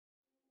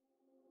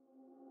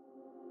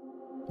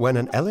When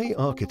an LA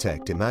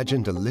architect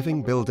imagined a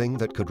living building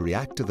that could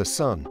react to the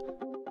sun,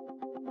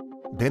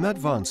 BIM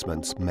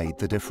advancements made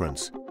the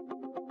difference,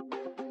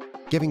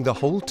 giving the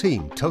whole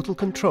team total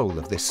control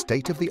of this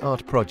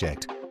state-of-the-art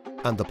project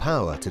and the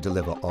power to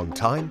deliver on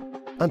time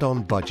and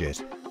on budget.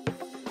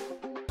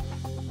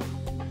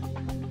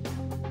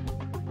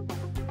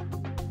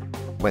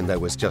 When there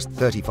was just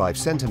 35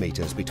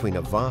 centimeters between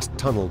a vast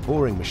tunnel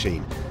boring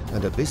machine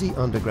and a busy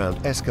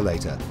underground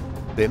escalator,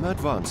 BIM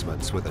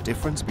advancements were the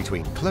difference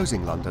between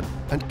closing London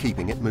and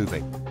keeping it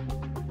moving.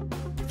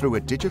 Through a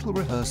digital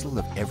rehearsal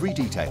of every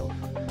detail,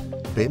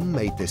 BIM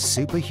made this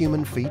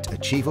superhuman feat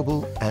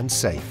achievable and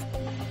safe.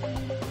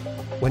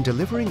 When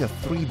delivering a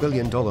 $3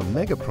 billion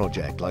mega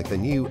project like the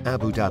new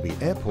Abu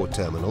Dhabi airport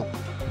terminal,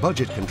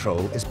 budget control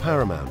is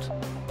paramount.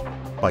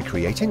 By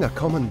creating a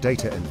common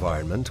data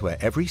environment where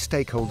every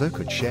stakeholder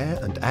could share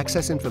and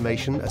access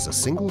information as a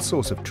single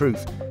source of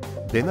truth,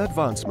 BIM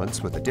advancements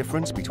were the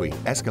difference between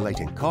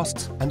escalating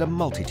costs and a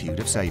multitude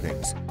of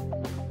savings,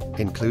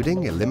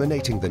 including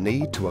eliminating the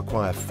need to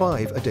acquire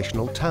 5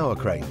 additional tower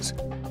cranes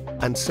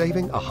and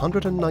saving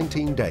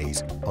 119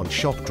 days on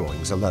shop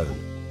drawings alone.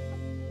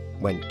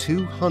 When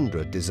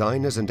 200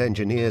 designers and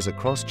engineers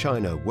across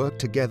China worked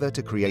together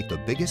to create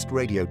the biggest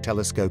radio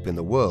telescope in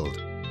the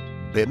world,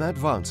 BIM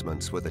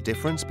advancements were the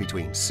difference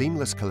between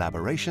seamless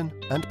collaboration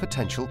and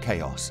potential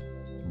chaos.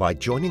 By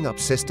joining up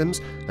systems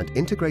and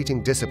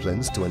integrating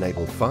disciplines to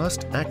enable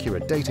fast,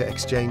 accurate data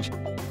exchange,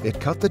 it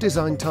cut the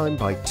design time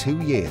by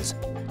 2 years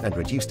and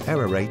reduced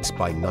error rates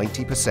by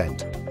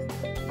 90%.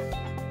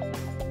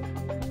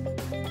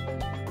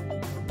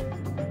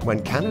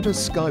 When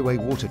Canada's Skyway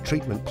water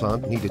treatment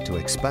plant needed to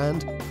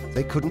expand,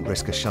 they couldn't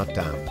risk a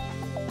shutdown.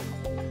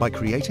 By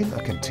creating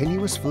a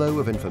continuous flow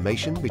of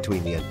information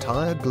between the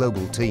entire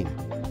global team,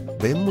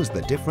 BIM was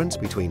the difference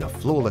between a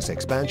flawless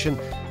expansion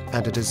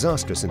and a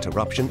disastrous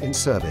interruption in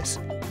service,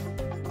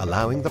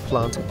 allowing the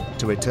plant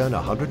to return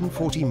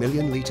 140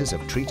 million litres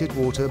of treated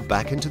water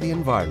back into the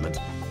environment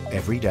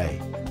every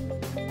day.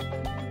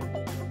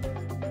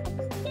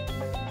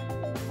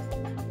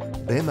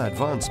 BIM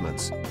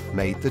advancements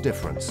made the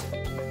difference.